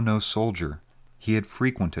 Although no soldier, he had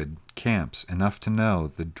frequented camps enough to know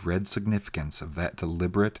the dread significance of that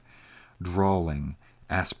deliberate, drawling,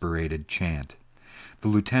 aspirated chant. The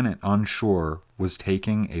lieutenant on shore was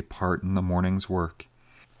taking a part in the morning's work.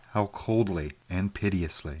 How coldly and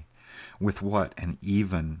piteously, with what an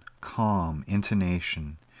even, calm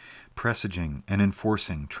intonation, presaging and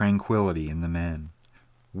enforcing tranquility in the men.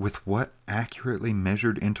 With what accurately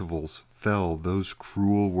measured intervals fell those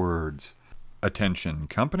cruel words. Attention,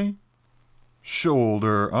 company.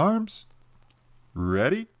 Shoulder arms.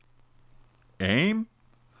 Ready. Aim.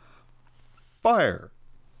 Fire.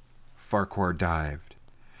 Farquhar dived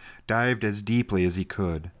as deeply as he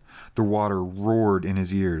could. The water roared in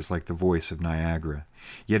his ears like the voice of Niagara,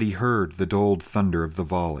 yet he heard the dulled thunder of the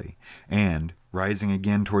volley, and, rising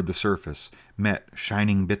again toward the surface, met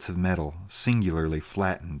shining bits of metal, singularly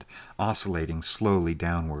flattened, oscillating slowly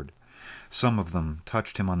downward. Some of them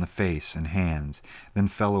touched him on the face and hands, then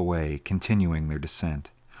fell away, continuing their descent.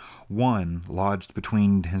 One lodged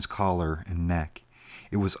between his collar and neck.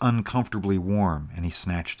 It was uncomfortably warm, and he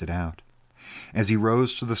snatched it out. As he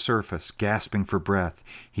rose to the surface, gasping for breath,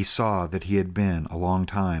 he saw that he had been a long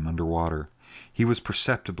time under water. He was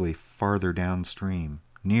perceptibly farther downstream,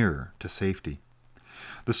 nearer to safety.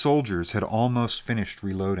 The soldiers had almost finished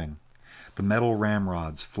reloading. The metal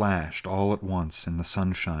ramrods flashed all at once in the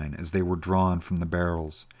sunshine as they were drawn from the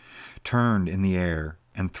barrels, turned in the air,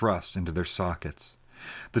 and thrust into their sockets.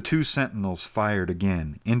 The two sentinels fired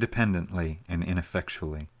again, independently and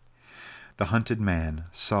ineffectually. The hunted man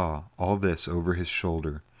saw all this over his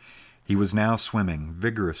shoulder. He was now swimming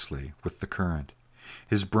vigorously with the current.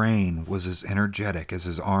 His brain was as energetic as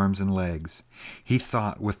his arms and legs. He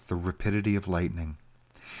thought with the rapidity of lightning.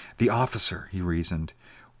 The officer, he reasoned,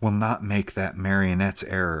 will not make that marionette's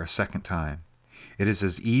error a second time. It is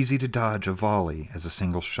as easy to dodge a volley as a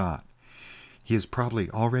single shot. He has probably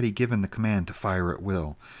already given the command to fire at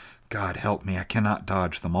will. God help me, I cannot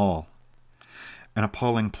dodge them all. An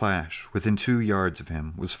appalling plash within 2 yards of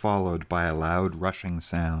him was followed by a loud rushing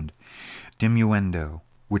sound, diminuendo,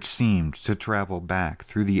 which seemed to travel back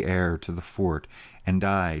through the air to the fort and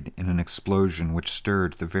died in an explosion which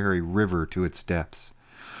stirred the very river to its depths.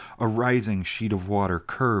 A rising sheet of water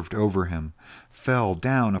curved over him, fell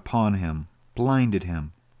down upon him, blinded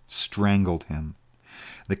him, strangled him.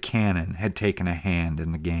 The cannon had taken a hand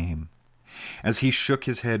in the game. As he shook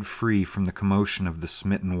his head free from the commotion of the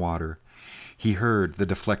smitten water, he heard the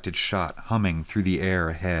deflected shot humming through the air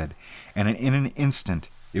ahead, and in an instant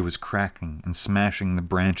it was cracking and smashing the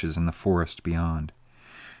branches in the forest beyond.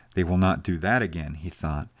 They will not do that again, he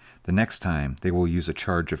thought. The next time they will use a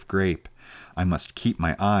charge of grape. I must keep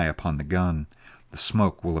my eye upon the gun. The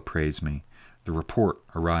smoke will appraise me. The report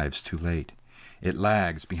arrives too late. It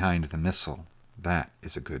lags behind the missile. That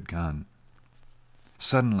is a good gun.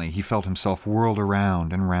 Suddenly he felt himself whirled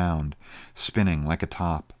around and round, spinning like a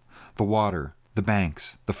top. The water, the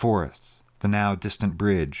banks, the forests, the now distant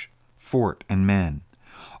bridge, fort and men,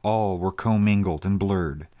 all were commingled and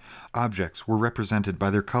blurred. Objects were represented by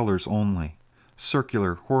their colors only.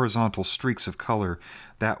 Circular, horizontal streaks of color,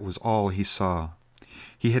 that was all he saw.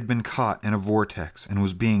 He had been caught in a vortex and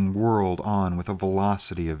was being whirled on with a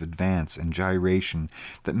velocity of advance and gyration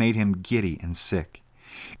that made him giddy and sick.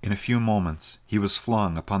 In a few moments he was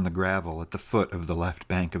flung upon the gravel at the foot of the left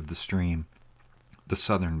bank of the stream. the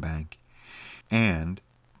southern bank, and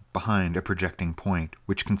behind a projecting point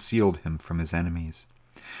which concealed him from his enemies.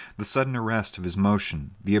 The sudden arrest of his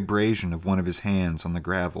motion, the abrasion of one of his hands on the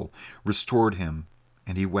gravel, restored him,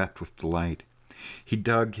 and he wept with delight. He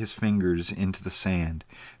dug his fingers into the sand,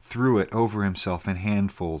 threw it over himself in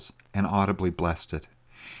handfuls, and audibly blessed it.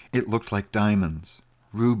 It looked like diamonds,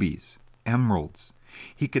 rubies, emeralds.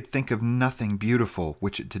 He could think of nothing beautiful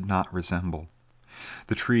which it did not resemble.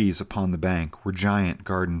 The trees upon the bank were giant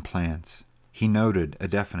garden plants. He noted a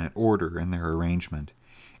definite order in their arrangement,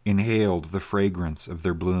 inhaled the fragrance of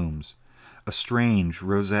their blooms. A strange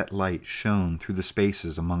roseate light shone through the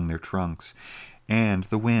spaces among their trunks, and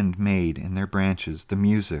the wind made in their branches the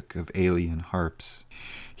music of alien harps.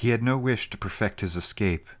 He had no wish to perfect his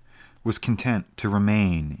escape, was content to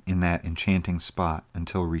remain in that enchanting spot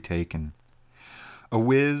until retaken. A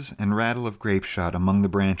whiz and rattle of grapeshot among the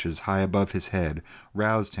branches high above his head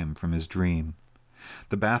roused him from his dream.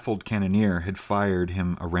 The baffled cannoneer had fired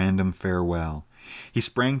him a random farewell. He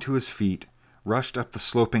sprang to his feet, rushed up the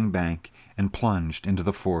sloping bank, and plunged into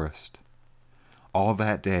the forest. All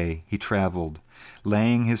that day he traveled,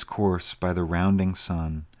 laying his course by the rounding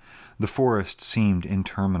sun. The forest seemed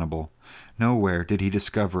interminable. Nowhere did he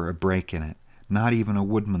discover a break in it, not even a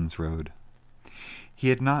woodman's road. He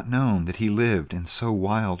had not known that he lived in so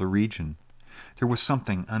wild a region. There was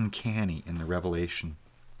something uncanny in the revelation.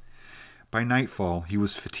 By nightfall he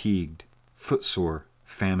was fatigued, footsore,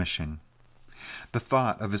 famishing. The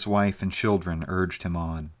thought of his wife and children urged him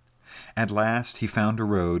on. At last he found a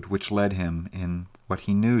road which led him in what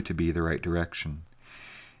he knew to be the right direction.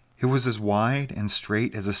 It was as wide and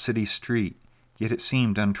straight as a city street, yet it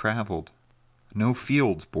seemed untraveled. No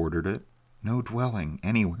fields bordered it, no dwelling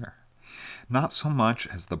anywhere. Not so much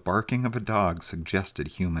as the barking of a dog suggested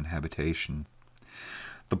human habitation.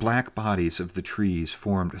 The black bodies of the trees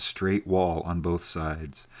formed a straight wall on both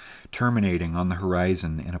sides, terminating on the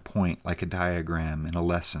horizon in a point like a diagram in a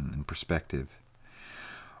lesson in perspective.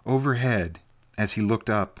 Overhead, as he looked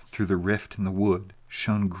up through the rift in the wood,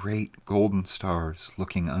 shone great golden stars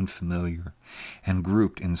looking unfamiliar and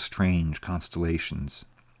grouped in strange constellations.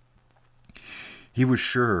 He was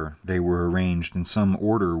sure they were arranged in some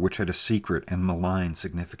order which had a secret and malign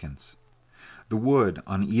significance. The wood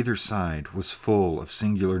on either side was full of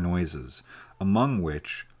singular noises, among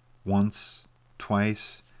which, once,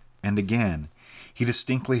 twice, and again, he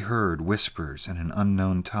distinctly heard whispers in an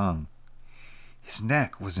unknown tongue. His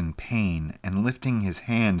neck was in pain, and lifting his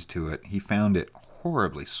hand to it, he found it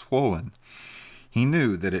horribly swollen. He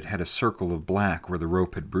knew that it had a circle of black where the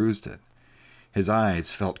rope had bruised it. His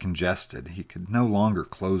eyes felt congested. He could no longer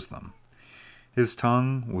close them. His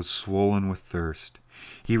tongue was swollen with thirst.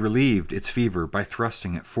 He relieved its fever by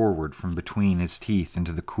thrusting it forward from between his teeth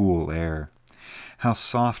into the cool air. How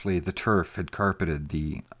softly the turf had carpeted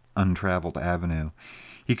the untraveled avenue.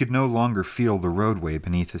 He could no longer feel the roadway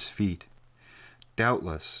beneath his feet.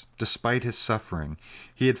 Doubtless, despite his suffering,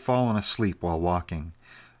 he had fallen asleep while walking,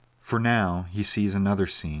 for now he sees another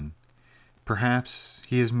scene. Perhaps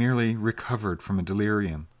he has merely recovered from a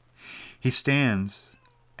delirium. He stands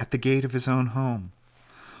at the gate of his own home.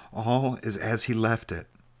 All is as he left it,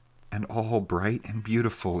 and all bright and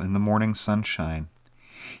beautiful in the morning sunshine.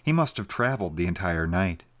 He must have traveled the entire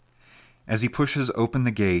night. As he pushes open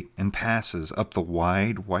the gate and passes up the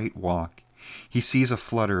wide white walk, he sees a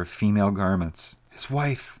flutter of female garments. His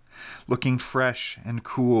wife, looking fresh and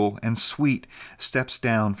cool and sweet, steps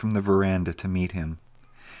down from the veranda to meet him.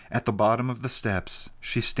 At the bottom of the steps,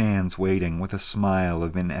 she stands waiting with a smile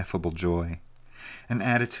of ineffable joy, an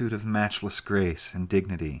attitude of matchless grace and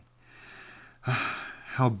dignity.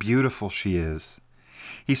 How beautiful she is!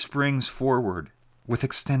 He springs forward with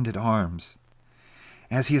extended arms.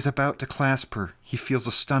 As he is about to clasp her, he feels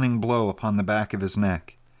a stunning blow upon the back of his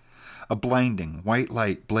neck. A blinding white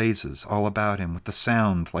light blazes all about him with the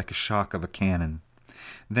sound like a shock of a cannon.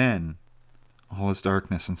 Then, all is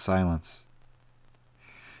darkness and silence.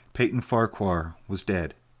 Peyton Farquhar was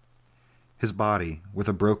dead. His body, with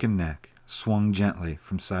a broken neck, swung gently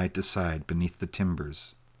from side to side beneath the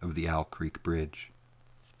timbers of the Owl Creek Bridge.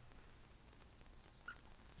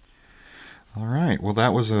 All right, well,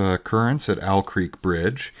 that was an occurrence at Owl Creek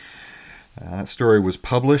Bridge. That story was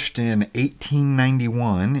published in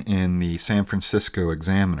 1891 in the San Francisco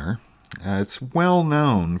Examiner. It's well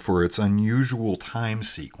known for its unusual time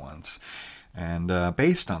sequence, and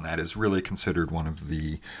based on that is really considered one of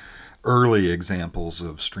the early examples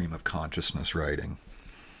of stream of consciousness writing.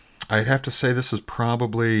 I'd have to say this is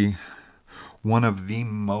probably one of the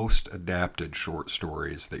most adapted short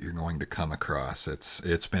stories that you're going to come across.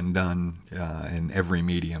 It's been done in every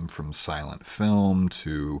medium, from silent film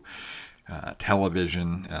to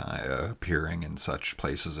television, appearing in such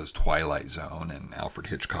places as Twilight Zone and Alfred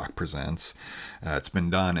Hitchcock Presents. It's been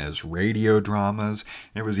done as radio dramas.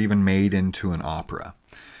 It was even made into an opera.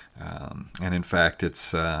 And in fact,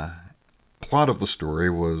 its plot of the story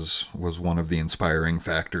was one of the inspiring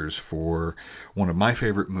factors for one of my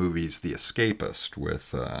favorite movies, The Escapist,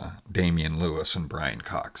 with Damian Lewis and Brian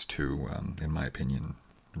Cox, two, in my opinion,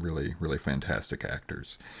 really, really fantastic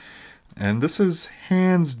actors. And this is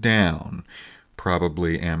hands down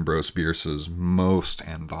probably Ambrose Bierce's most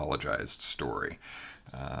anthologized story.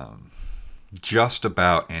 Just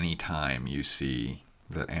about any time you see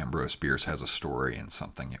that Ambrose Bierce has a story in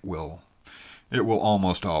something, it will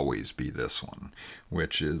almost always be this one,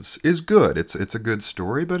 which is good. It's a good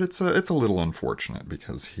story, but it's a little unfortunate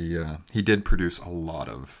because he did produce a lot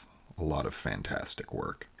of fantastic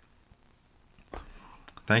work.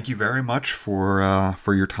 Thank you very much for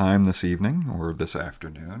your time this evening, or this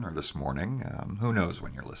afternoon, or this morning. Who knows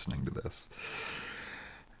when you're listening to this?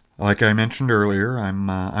 Like I mentioned earlier,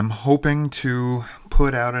 I'm hoping to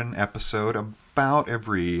put out an episode about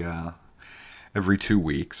every 2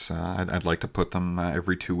 weeks. I'd like to put them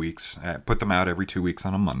every 2 weeks. Put them out every 2 weeks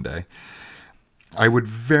on a Monday. I would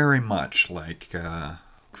very much like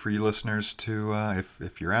for you listeners to,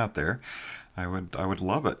 if you're out there, I would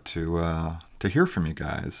love it to hear from you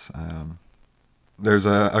guys. There's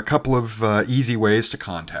a couple of easy ways to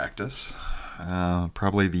contact us.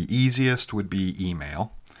 Probably the easiest would be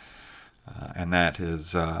email, and that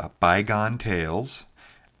is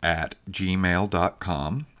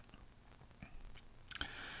bygonetales@gmail.com.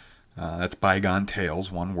 That's Bygone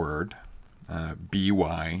Tales, one word.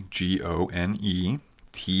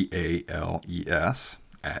 BYGONETALES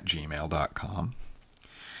 @gmail.com.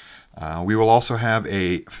 We will also have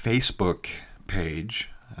a Facebook page,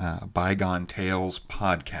 Bygone Tales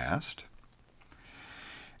Podcast.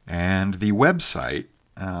 And the website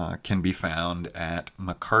can be found at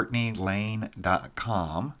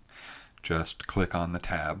mccartneylane.com. Just click on the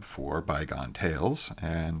tab for Bygone Tales,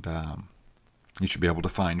 and you should be able to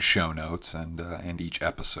find show notes and each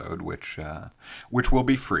episode, which will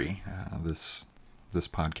be free. This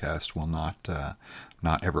podcast will not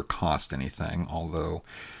ever cost anything, although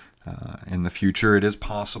in the future it is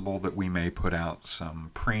possible that we may put out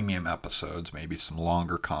some premium episodes, maybe some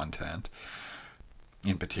longer content.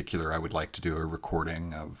 In particular, I would like to do a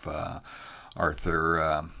recording of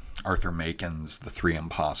Arthur Macon's The Three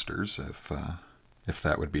Impostors, if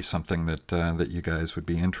that would be something that you guys would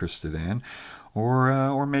be interested in,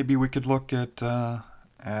 or maybe we could look at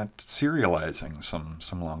serializing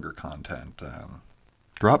some longer content.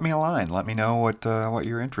 Drop me a line. Let me know what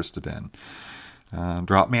you're interested in.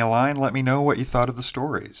 Drop me a line. Let me know what you thought of the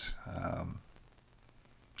stories.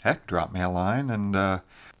 Heck, drop me a line and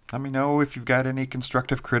let me know if you've got any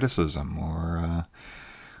constructive criticism or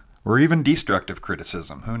even destructive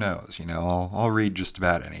criticism. Who knows? I'll read just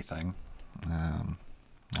about anything.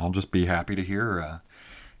 I'll just be happy to hear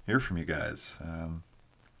from you guys.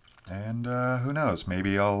 And who knows?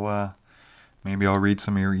 Maybe I'll read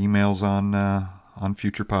some of your emails on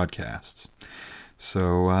future podcasts.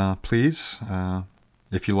 So please,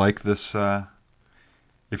 if you like this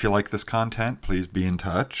content, please be in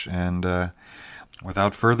touch. And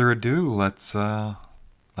without further ado, let's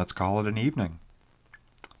call it an evening.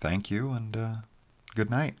 Thank you, and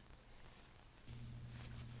good night.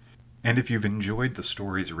 And if you've enjoyed the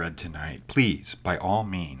stories read tonight, please, by all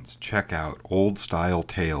means, check out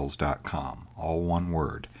oldstyletales.com, all one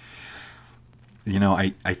word.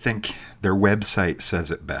 I think their website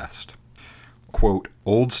says it best. Quote,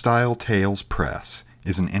 Old Style Tales Press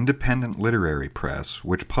is an independent literary press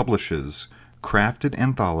which publishes crafted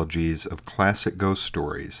anthologies of classic ghost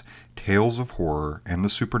stories, tales of horror and the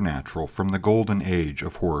supernatural from the golden age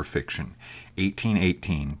of horror fiction,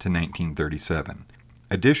 1818 to 1937.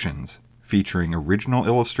 Editions featuring original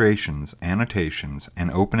illustrations, annotations, and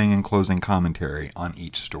opening and closing commentary on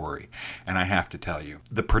each story. And I have to tell you,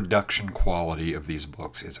 the production quality of these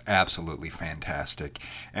books is absolutely fantastic,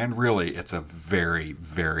 and really it's a very,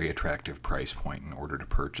 very attractive price point in order to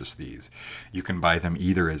purchase these. You can buy them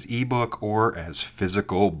either as ebook or as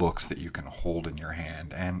physical books that you can hold in your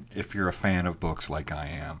hand, and if you're a fan of books like I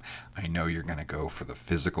am, I know you're going to go for the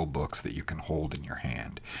physical books that you can hold in your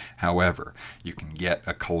hand. However, you can get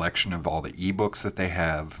a collection of all the ebooks that they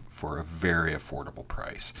have for a very affordable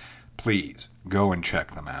price. Please go and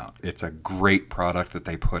check them out. It's a great product that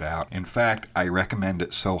they put out. In fact, I recommend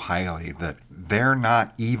it so highly that they're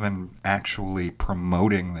not even actually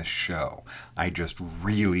promoting this show. I just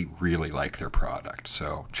really, really like their product.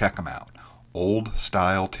 So check them out.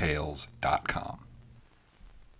 oldstyletales.com.